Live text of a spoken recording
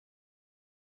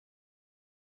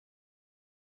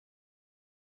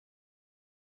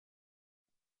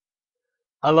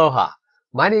Aloha,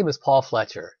 my name is Paul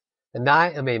Fletcher, and I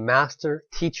am a master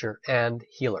teacher and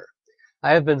healer.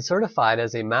 I have been certified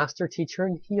as a master teacher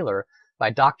and healer by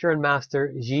Dr. and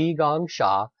Master Zhi Gang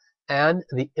Sha and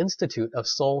the Institute of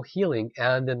Soul Healing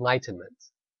and Enlightenment.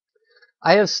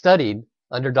 I have studied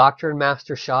under Dr. and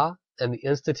Master Sha and the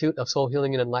Institute of Soul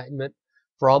Healing and Enlightenment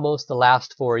for almost the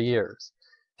last 4 years.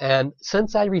 And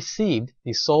since I received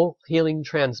the Soul Healing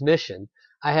transmission,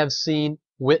 I have seen,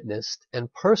 witnessed,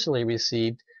 and personally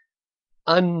received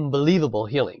unbelievable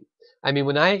healing. I mean,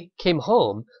 when I came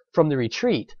home from the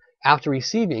retreat after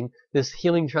receiving this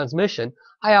healing transmission,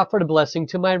 I offered a blessing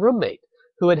to my roommate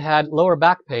who had had lower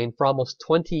back pain for almost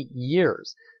 20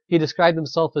 years. He described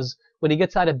himself as when he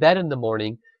gets out of bed in the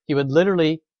morning, he would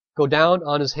literally go down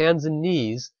on his hands and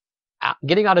knees,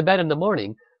 getting out of bed in the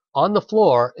morning, on the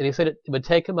floor, and he said it would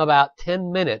take him about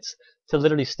 10 minutes to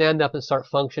literally stand up and start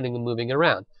functioning and moving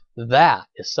around. That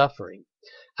is suffering.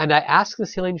 And I asked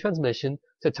this healing transmission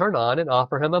to turn on and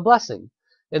offer him a blessing.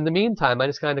 In the meantime, I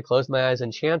just kind of closed my eyes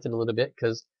and chanted a little bit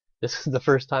because this is the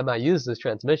first time I used this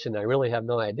transmission. I really have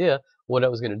no idea what I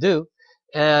was going to do.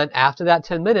 And after that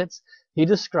 10 minutes, he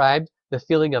described the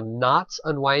feeling of knots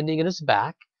unwinding in his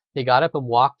back. He got up and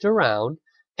walked around,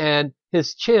 and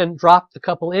his chin dropped a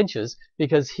couple inches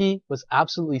because he was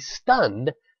absolutely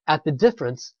stunned at the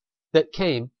difference that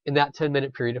came in that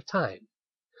 10-minute period of time.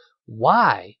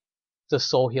 Why does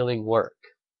soul healing work?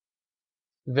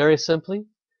 Very simply,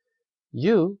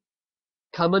 you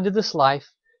come into this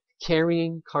life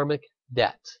carrying karmic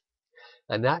debt.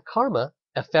 And that karma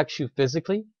affects you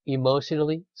physically,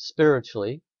 emotionally,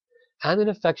 spiritually, and it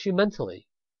affects you mentally.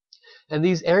 And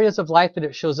these areas of life that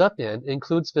it shows up in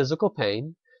includes physical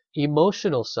pain,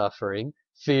 emotional suffering,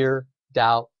 fear,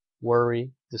 doubt,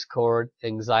 worry, discord,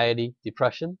 anxiety,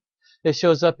 depression. It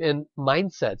shows up in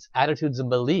mindsets, attitudes, and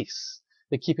beliefs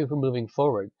that keep you from moving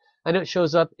forward. And it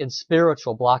shows up in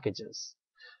spiritual blockages.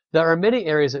 There are many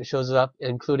areas it shows up,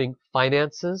 including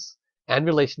finances and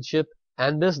relationship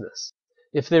and business.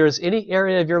 If there is any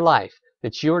area of your life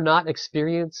that you're not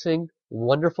experiencing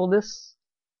wonderfulness,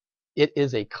 it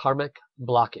is a karmic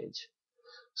blockage.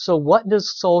 So what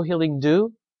does soul healing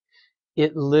do?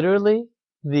 It literally,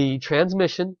 the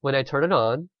transmission, when I turn it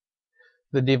on,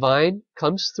 the divine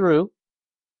comes through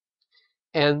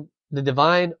and the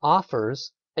divine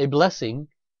offers a blessing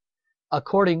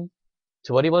according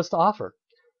to what he wants to offer.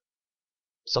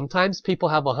 Sometimes people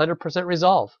have 100%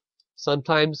 resolve.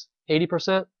 Sometimes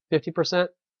 80%, 50%,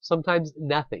 sometimes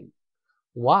nothing.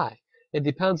 Why? It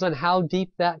depends on how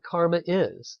deep that karma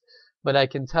is. But I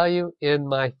can tell you, in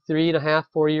my 3.5,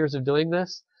 4 years of doing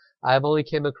this, I've only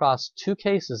came across 2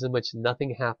 cases in which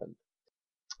nothing happened.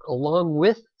 Along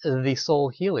with the soul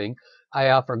healing, I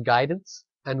offer guidance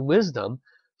and wisdom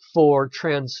for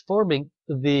transforming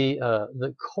the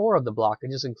core of the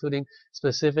blockages, including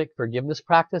specific forgiveness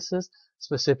practices,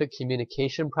 specific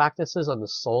communication practices on the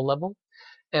soul level.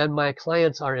 And my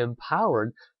clients are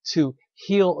empowered to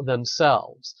heal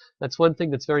themselves. That's one thing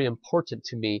that's very important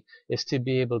to me, is to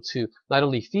be able to not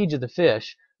only feed you the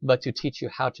fish, but to teach you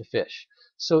how to fish.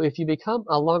 So if you become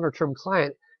a longer-term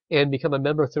client and become a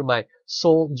member through my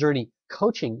Soul Journey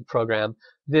coaching program,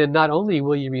 then not only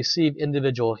will you receive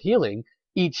individual healing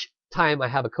each time I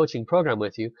have a coaching program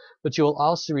with you, but you will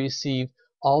also receive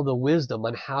all the wisdom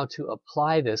on how to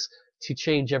apply this to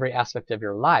change every aspect of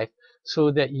your life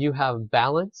so that you have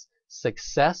balance,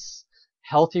 success,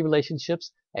 healthy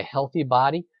relationships, a healthy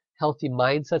body, healthy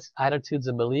mindsets, attitudes,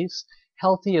 and beliefs,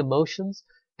 healthy emotions,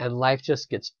 and life just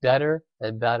gets better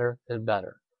and better and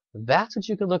better. That's what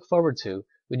you can look forward to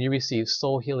when you receive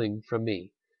soul healing from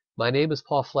me. My name is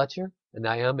Paul Fletcher, and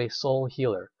I am a soul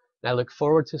healer, and I look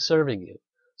forward to serving you.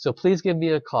 So please give me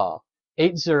a call,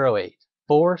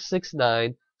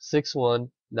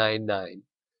 808-469-6199.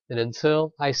 And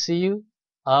until I see you,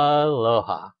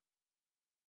 aloha.